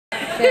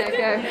Yeah,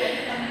 go.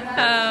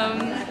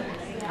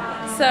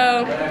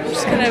 So I'm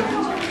just kind of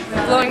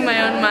blowing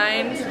my own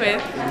mind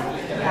with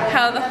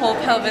how the whole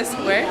pelvis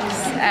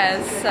works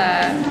as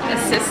a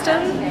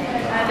system.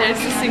 There's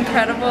this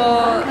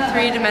incredible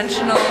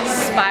three-dimensional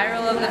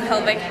spiral of the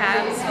pelvic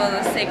halves while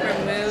the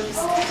sacrum moves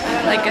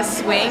like a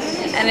swing,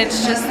 and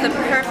it's just the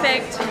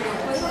perfect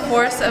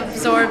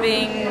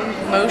force-absorbing,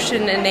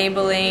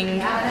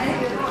 motion-enabling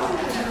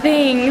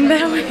thing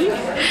that we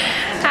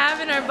have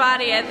in our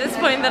body at this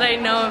point that I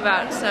know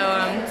about. So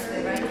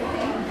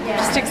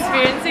just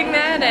experiencing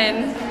that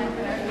and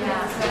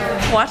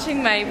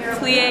watching my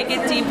plie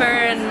get deeper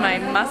and my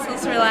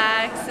muscles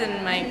relax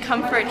and my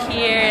comfort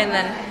here, and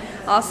then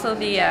also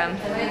the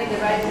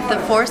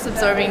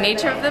force-absorbing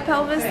nature of the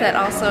pelvis that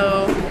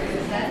also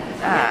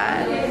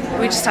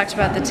we just talked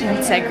about the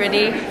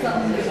tensegrity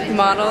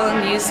model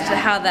and used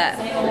how that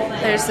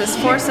there's this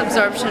force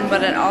absorption,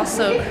 but it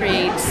also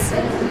creates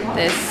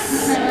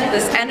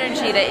this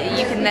energy that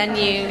you can then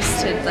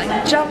use to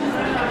like jump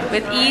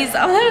with ease.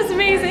 Oh, that was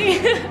amazing!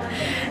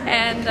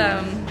 And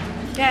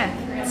yeah,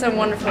 it's a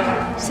wonderful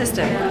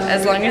system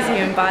as long as you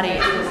embody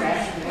it.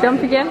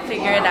 Jump again?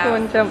 Figure it out. Go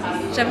and jump.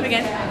 Jump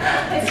again.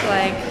 It's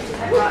like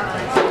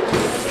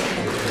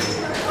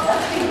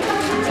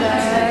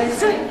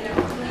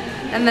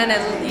and then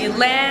you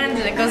land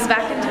and it goes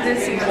back into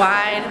this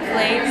wide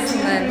place,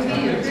 and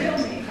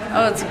then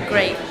oh, it's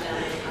great.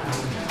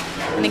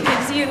 And it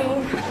gives you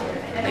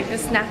like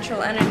this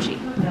natural energy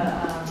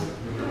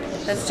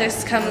that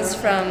just comes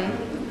from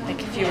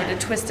like if you were to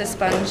twist a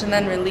sponge and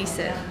then release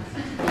it.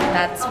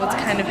 That's what's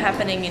kind of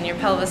happening in your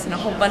pelvis in a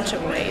whole bunch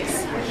of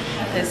ways.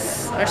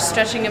 Or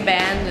stretching a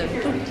band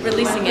and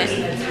releasing it.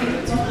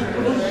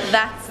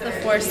 That's the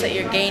force that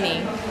you're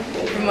gaining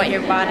from what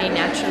your body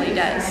naturally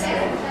does.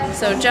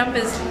 So jump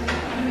is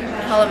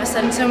all of a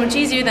sudden so much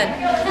easier than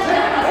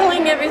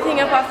pulling everything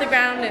up off the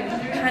ground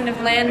and kind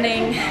of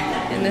landing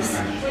in this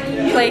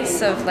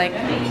place of like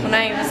when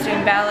I was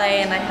doing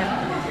ballet and I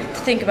had to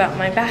think about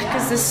my back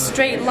as this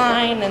straight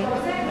line and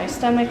my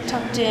stomach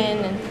tucked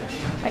in, and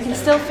I can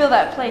still feel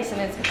that place,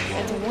 and it's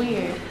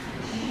weird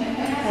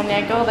when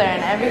I go there,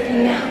 and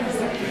everything now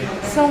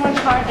is so much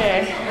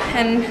harder,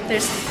 and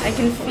I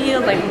can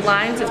feel like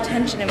lines of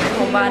tension in my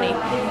whole body.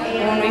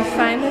 And when we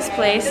find this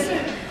place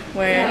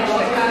where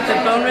the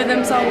bone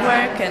rhythms all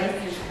work and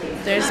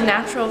there's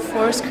natural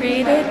force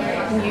created,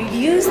 and you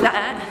use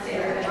that,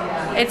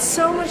 it's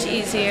so much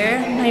easier.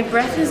 My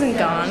breath isn't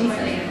gone.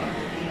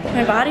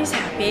 My body's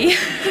happy,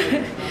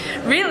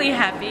 really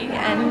happy,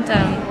 and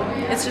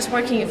it's just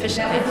working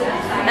efficiently.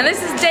 And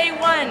this is day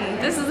one.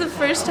 This is the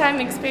first time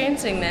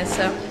experiencing this,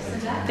 so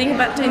think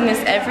about doing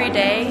this every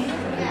day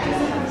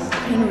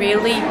and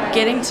really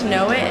getting to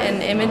know it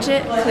and image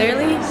it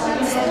clearly.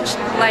 It's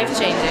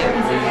life-changing.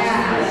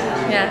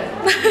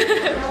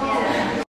 Yeah.